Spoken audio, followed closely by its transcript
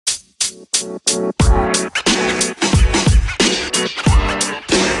What's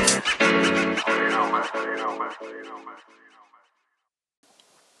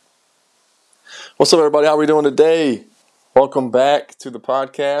up, everybody? How are we doing today? Welcome back to the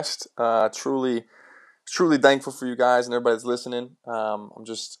podcast. Truly thankful for you guys and everybody that's listening. I'm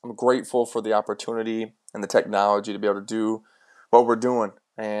grateful for the opportunity and the technology to be able to do what we're doing.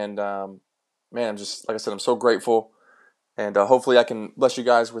 And I'm just, like I said, I'm so grateful. And hopefully I can bless you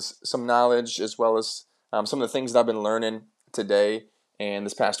guys with some knowledge as well as some of the things that I've been learning today and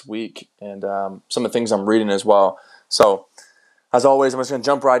this past week, and some of the things I'm reading as well. So, as always, I'm just going to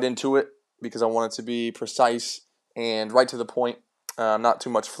jump right into it because I want it to be precise and right to the point. Not too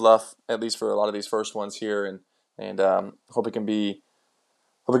much fluff, at least for a lot of these first ones here, and hope it can be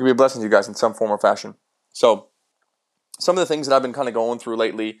a blessing to you guys in some form or fashion. So, some of the things that I've been kind of going through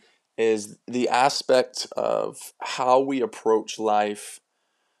lately is the aspect of how we approach life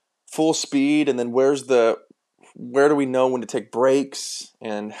full speed, and then where do we know when to take breaks,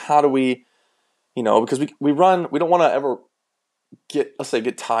 and how do we, because we don't want to ever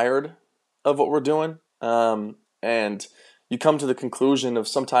get tired of what we're doing, and you come to the conclusion of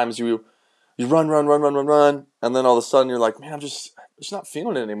sometimes you run, and then all of a sudden you're like, man, I'm just not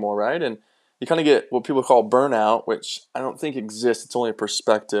feeling it anymore, right? And you kind of get what people call burnout, which I don't think exists. It's only a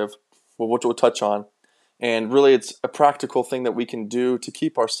perspective, which we'll touch on, and really it's a practical thing that we can do to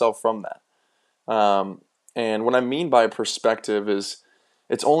keep ourselves from that. And what I mean by perspective is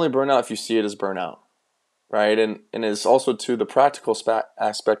it's only burnout if you see it as burnout. Right, and it's also to the practical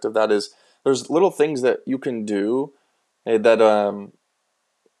aspect of that is there's little things that you can do that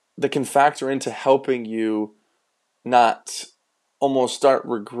can factor into helping you not almost start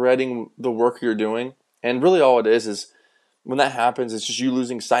regretting the work you're doing. And really all it is when that happens, it's just you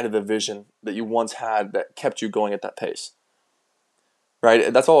losing sight of the vision that you once had that kept you going at that pace.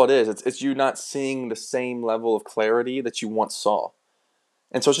 Right, that's all it is. It's you not seeing the same level of clarity that you once saw.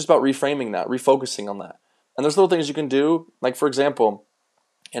 And so it's just about reframing that, refocusing on that. And there's little things you can do, like for example,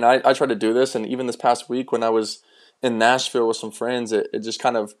 and I tried to do this, and even this past week when I was in Nashville with some friends, it just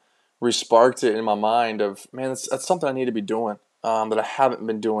kind of re-sparked it in my mind of, man, that's something I need to be doing that I haven't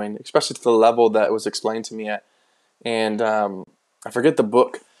been doing, especially to the level that it was explained to me at. And I forget the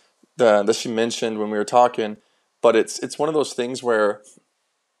book that she mentioned when we were talking, but it's one of those things where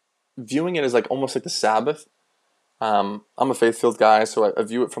viewing it as like almost like the Sabbath. I'm a faith-filled guy, so I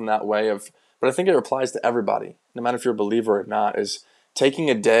view it from that way but I think it applies to everybody, no matter if you're a believer or not, is taking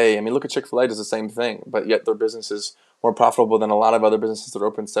a day. I mean, look at Chick-fil-A does the same thing, but yet their business is more profitable than a lot of other businesses that are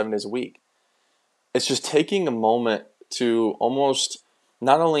open 7 days a week. It's just taking a moment to almost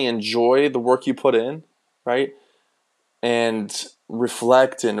not only enjoy the work you put in, right, and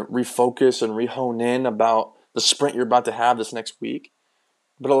reflect and refocus and re-hone in about the sprint you're about to have this next week,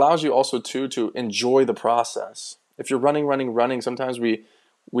 but allows you also to enjoy the process. If you're running, sometimes we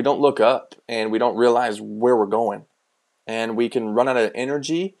don't look up and we don't realize where we're going, and we can run out of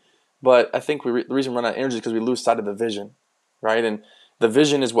energy. But I think the reason we run out of energy is because we lose sight of the vision, right? And the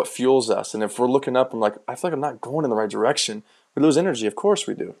vision is what fuels us. And if we're looking up and like, I feel like I'm not going in the right direction, we lose energy. Of course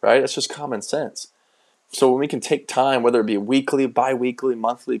we do, right? It's just common sense. So when we can take time, whether it be weekly, bi-weekly,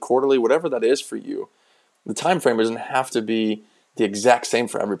 monthly, quarterly, whatever that is for you, the time frame doesn't have to be the exact same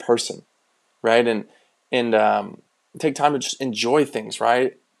for every person, right? And take time to just enjoy things,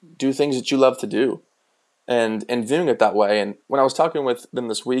 right? Do things that you love to do, and viewing it that way. And when I was talking with them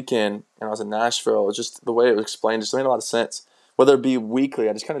this weekend, and I was in Nashville, it's just the way it was explained just made a lot of sense. Whether it be weekly,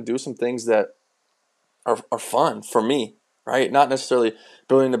 I just kind of do some things that are fun for me, right? Not necessarily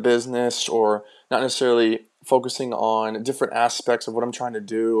building a business or not necessarily focusing on different aspects of what I'm trying to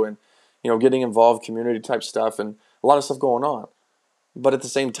do, and getting involved community type stuff and a lot of stuff going on. But at the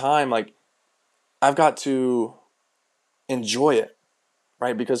same time, like, I've got to enjoy it,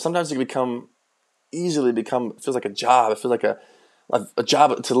 right? Because sometimes it can easily become, it feels like a job. It feels like a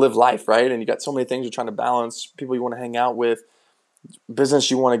job to live life, right? And you got so many things you're trying to balance, people you want to hang out with, business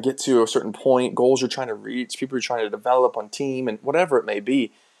you want to get to a certain point, goals you're trying to reach, people you're trying to develop on team, and whatever it may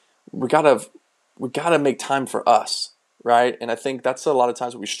be. We gotta make time for us, right? And I think that's a lot of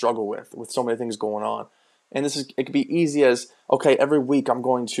times what we struggle with so many things going on. And it could be easy as, okay, every week I'm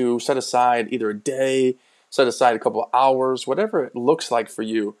going to set aside either a day, set aside a couple of hours, whatever it looks like for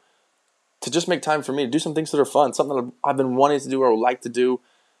you, to just make time for me to do some things that are fun, something that I've been wanting to do or would like to do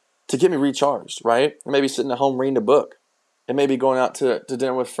to get me recharged, right? It may be sitting at home reading a book. It may be going out to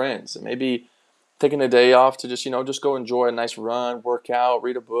dinner with friends. It may be taking a day off to just go enjoy a nice run, work out,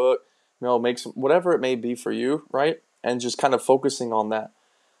 read a book, make some, whatever it may be for you, right? And just kind of focusing on that.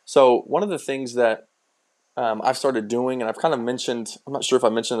 So one of the things that I've started doing, and I've kind of mentioned, I'm not sure if I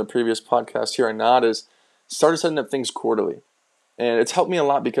mentioned in the previous podcast here or not, is started setting up things quarterly. And it's helped me a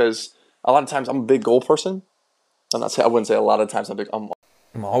lot because a lot of times I'm a big goal person. I wouldn't say a lot of times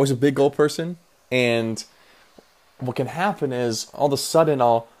I'm always a big goal person. And what can happen is all of a sudden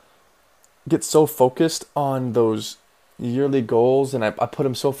I'll get so focused on those yearly goals, and I put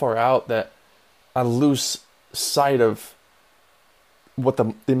them so far out that I lose sight of what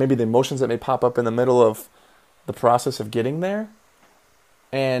maybe the emotions that may pop up in the middle of the process of getting there,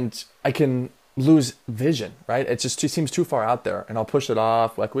 and I can lose vision, right? It just seems too far out there, and I'll push it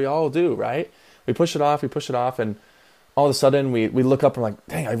off like we all do, right? We push it off, and all of a sudden we look up and we're like,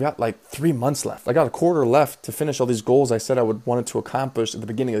 dang, I've got like 3 months left. I got a quarter left to finish all these goals I said I wanted to accomplish at the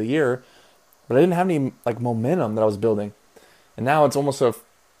beginning of the year, but I didn't have any like momentum that I was building. And now it's almost a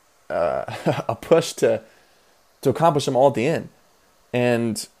push to accomplish them all at the end.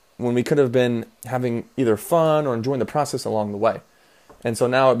 And when we could have been having either fun or enjoying the process along the way. And so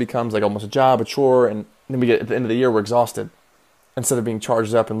now it becomes like almost a job, a chore, and then we get at the end of the year, we're exhausted instead of being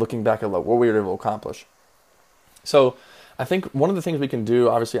charged up and looking back at like what we were able to accomplish. So I think one of the things we can do,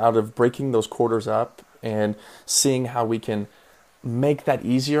 obviously, out of breaking those quarters up and seeing how we can make that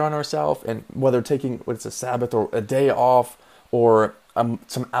easier on ourselves, and whether it's a Sabbath or a day off or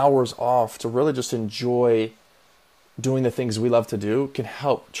some hours off to really just enjoy doing the things we love to do, can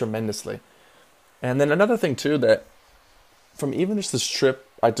help tremendously. And then another thing too, that from even just this trip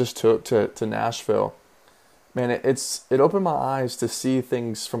I just took to Nashville, man, it opened my eyes to see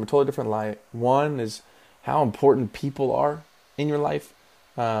things from a totally different light. One is how important people are in your life.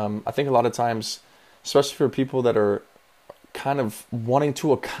 I think a lot of times, especially for people that are kind of wanting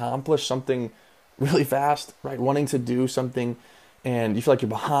to accomplish something really fast, right? Wanting to do something, and you feel like you're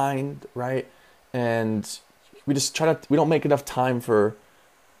behind, right? And we don't make enough time for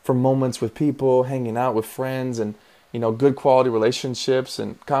moments with people, hanging out with friends, and good quality relationships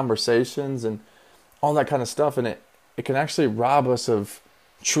and conversations and all that kind of stuff. And it can actually rob us of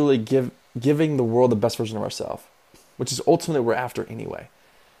truly giving the world the best version of ourselves, which is ultimately what we're after anyway.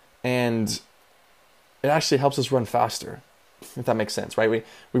 And it actually helps us run faster, if that makes sense, right? We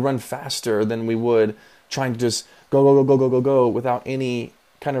run faster than we would trying to just go without any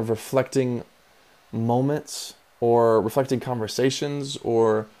kind of reflecting moments or reflecting conversations,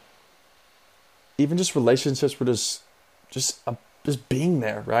 or even just relationships were just being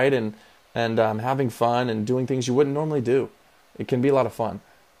there, right? And having fun and doing things you wouldn't normally do. It can be a lot of fun.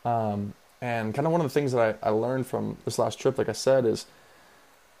 And kind of one of the things that I learned from this last trip, like I said, is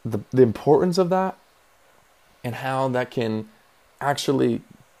the importance of that, and how that can actually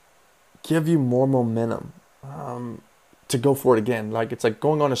give you more momentum to go for it again. Like it's like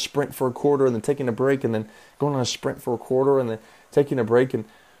going on a sprint for a quarter and then taking a break, and then going on a sprint for a quarter and then taking a break. And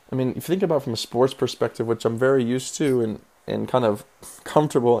I mean, if you think about it from a sports perspective, which I'm very used to and kind of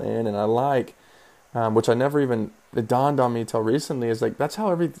comfortable in, and I like, which it dawned on me till recently, is like that's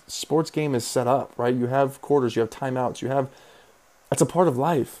how every sports game is set up, right? You have quarters, you have timeouts, that's a part of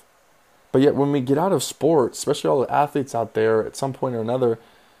life. But yet when we get out of sports, especially all the athletes out there, at some point or another,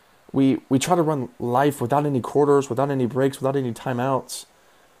 we try to run life without any quarters, without any breaks, without any timeouts.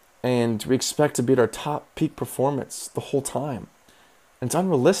 And we expect to be at our top peak performance the whole time. And it's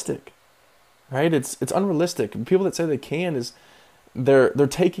unrealistic, right? It's unrealistic. And people that say they can is they're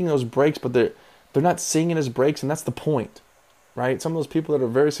taking those breaks, but they're not seeing it as breaks, and that's the point, right? Some of those people that are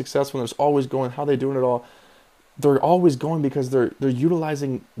very successful and they're always going, how are they doing it all? They're always going because they're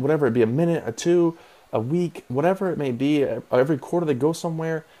utilizing whatever it be, a minute, a 2, a week, whatever it may be. Every quarter they go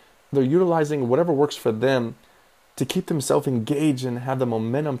somewhere, they're utilizing whatever works for them to keep themselves engaged and have the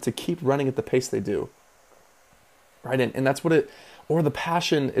momentum to keep running at the pace they do, right? And that's what or the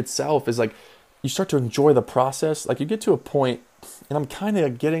passion itself is like. You start to enjoy the process. Like you get to a point, and I'm kind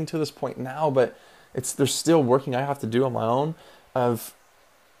of getting to this point now, but there's still working I have to do on my own, of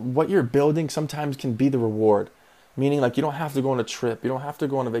what you're building sometimes can be the reward. Meaning, like, you don't have to go on a trip, you don't have to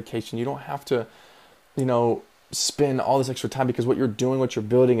go on a vacation, you don't have to, spend all this extra time, because what you're doing, what you're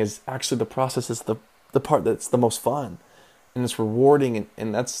building is actually the process, is the part that's the most fun, and it's rewarding,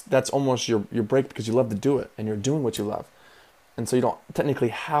 and that's almost your break, because you love to do it and you're doing what you love. And so you don't technically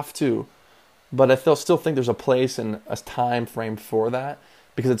have to, but I still think there's a place and a time frame for that,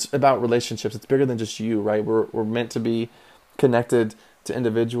 because it's about relationships. It's bigger than just you, right? We're meant to be connected to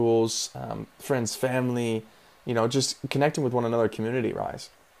individuals, friends, family, just connecting with one another, community-wise.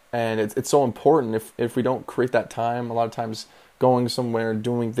 And it's so important. If we don't create that time, a lot of times going somewhere,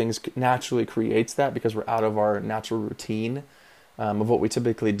 doing things naturally creates that, because we're out of our natural routine of what we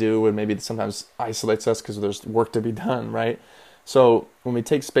typically do, and maybe sometimes isolates us because there's work to be done, right? So when we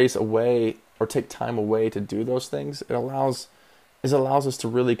take space away or take time away to do those things, it allows us to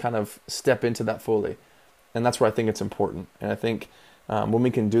really kind of step into that fully. And that's where I think it's important. And I think when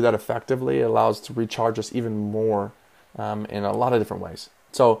we can do that effectively, it allows us to recharge us even more in a lot of different ways.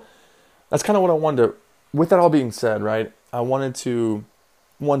 So that's kind of what I wanted to, with that all being said, right, I wanted to,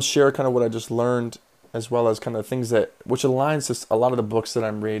 one, share kind of what I just learned, as well as kind of things which aligns to a lot of the books that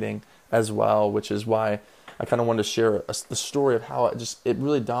I'm reading as well, which is why I kind of wanted to share the story of how it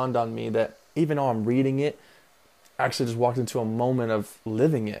really dawned on me that even though I'm reading it, I actually just walked into a moment of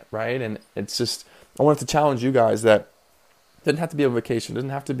living it, right? And it's just, I wanted to challenge you guys that it doesn't have to be a vacation, it doesn't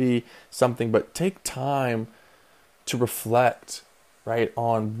have to be something, but take time to reflect, right,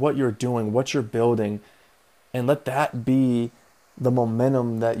 on what you're doing, what you're building, and let that be the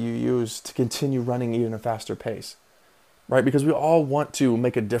momentum that you use to continue running even a faster pace, right? Because we all want to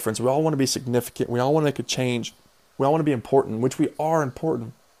make a difference. We all want to be significant. We all want to make a change. We all want to be important, which we are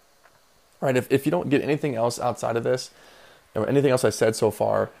important, right? If you don't get anything else outside of this, or anything else I said so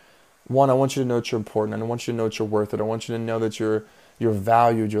far, one, I want you to know that you're important, and I want you to know that you're worth it. I want you to know that you're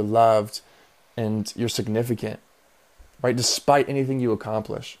valued, you're loved, and you're significant, right? Despite anything you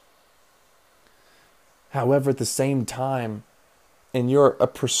accomplish. However, at the same time, in your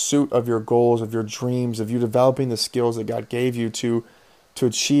pursuit of your goals, of your dreams, of you developing the skills that God gave you to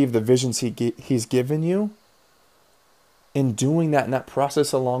achieve the visions He's given you, in doing that, in that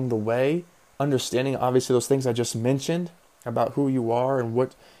process along the way, understanding obviously those things I just mentioned about who you are and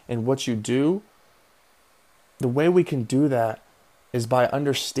what you do, the way we can do that is by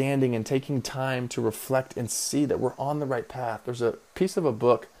understanding and taking time to reflect and see that we're on the right path. There's a piece of a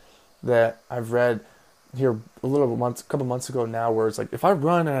book that I've read here a couple months ago now, where it's like, if I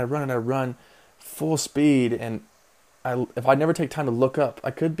run and I run and I run full speed, and if I never take time to look up,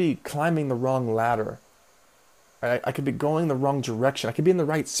 I could be climbing the wrong ladder. Right? I could be going the wrong direction. I could be in the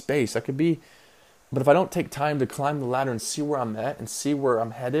right space. But if I don't take time to climb the ladder and see where I'm at and see where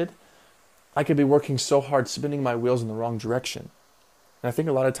I'm headed, I could be working so hard, spinning my wheels in the wrong direction. And I think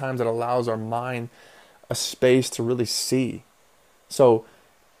a lot of times it allows our mind a space to really see. So,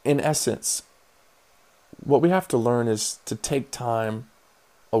 in essence, what we have to learn is to take time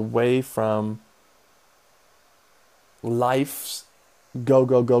away from life's go,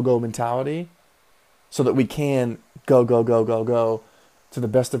 go, go, go mentality, so that we can go, go, go, go, go to the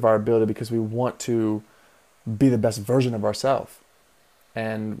best of our ability, because we want to be the best version of ourselves.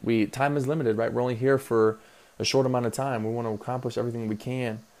 And time is limited, right? We're only here for a short amount of time. We want to accomplish everything we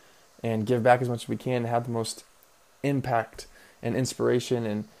can and give back as much as we can, and have the most impact and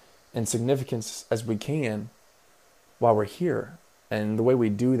inspiration and significance as we can while we're here. And the way we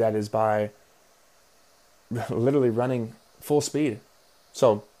do that is by literally running full speed.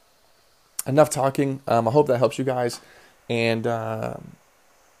 So, enough talking. I hope that helps you guys. And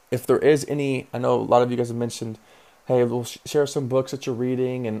if there is any, I know a lot of you guys have mentioned, hey, we'll share some books that you're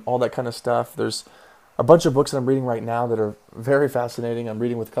reading and all that kind of stuff. There's a bunch of books that I'm reading right now that are very fascinating. I'm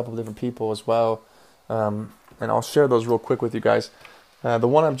reading with a couple of different people as well. And I'll share those real quick with you guys. The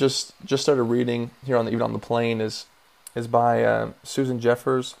one I've just started reading here even on the plane is by Susan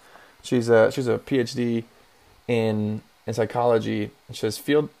Jeffers. She's a PhD in psychology. She says,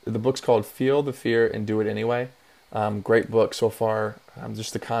 the book's called Feel the Fear and Do It Anyway. Great book so far.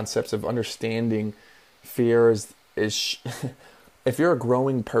 Just the concepts of understanding fear is if you're a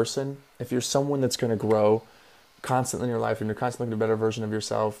growing person, if you're someone that's going to grow constantly in your life and you're constantly looking at a better version of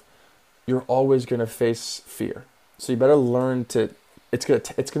yourself, you're always going to face fear. So you better learn it's going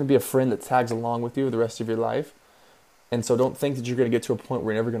to be a friend that tags along with you the rest of your life. And so don't think that you're going to get to a point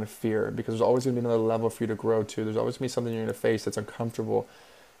where you're never going to fear, because there's always going to be another level for you to grow to. There's always going to be something you're going to face that's uncomfortable,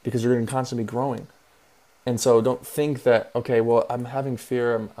 because you're going to constantly be growing. And so don't think that, okay, well, I'm having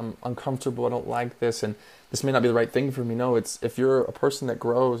fear, I'm uncomfortable, I don't like this, and this may not be the right thing for me. No, if you're a person that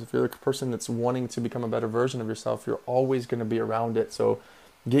grows, if you're a person that's wanting to become a better version of yourself, you're always going to be around it. So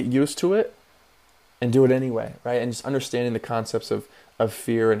get used to it and do it anyway, right? And just understanding the concepts of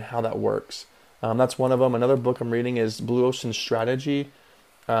fear and how that works. That's one of them. Another book I'm reading is Blue Ocean Strategy,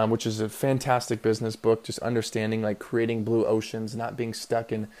 which is a fantastic business book, just understanding like creating blue oceans, not being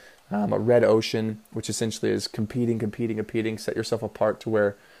stuck in a red ocean, which essentially is competing, set yourself apart to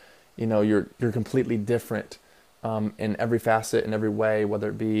where, you're completely different in every facet, in every way, whether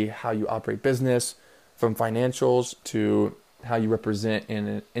it be how you operate business, from financials to how you represent in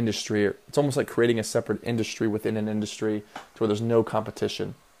an industry. It's almost like creating a separate industry within an industry to where there's no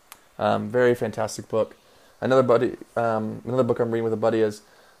competition. Very fantastic book. Another book I'm reading with a buddy is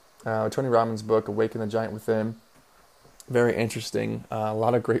Tony Robbins' book, Awaken the Giant Within. Very interesting. A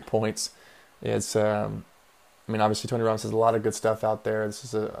lot of great points. It's I mean, obviously Tony Robbins has a lot of good stuff out there. This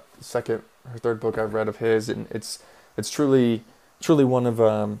is a second or third book I've read of his, and it's truly one of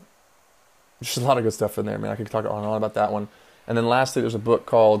there's a lot of good stuff in there. I mean, I could talk on and on about that one. And then lastly, there's a book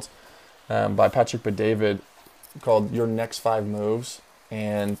called by Patrick Bet-David called Your Next 5 Moves.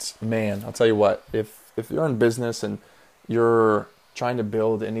 And man, I'll tell you what, if you're in business and you're trying to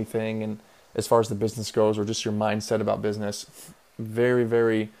build anything, and as far as the business goes, or just your mindset about business, very,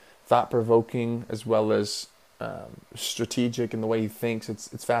 very thought-provoking, as well as strategic in the way he thinks.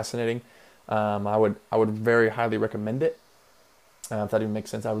 It's fascinating. I would very highly recommend it. If that even makes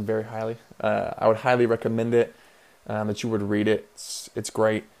sense, I would highly recommend it, that you would read it. It's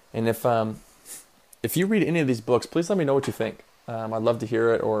great. And if you read any of these books, please let me know what you think. I'd love to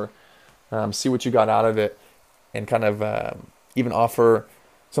hear it, or see what you got out of it, and kind of even offer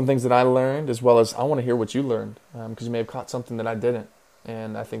some things that I learned, as well as I want to hear what you learned, because you may have caught something that I didn't,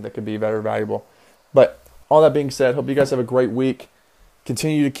 and I think that could be very valuable. But all that being said, hope you guys have a great week.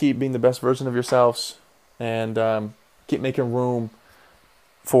 Continue to keep being the best version of yourselves, and keep making room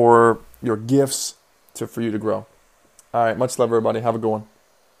for your gifts for you to grow. All right, much love, everybody. Have a good one.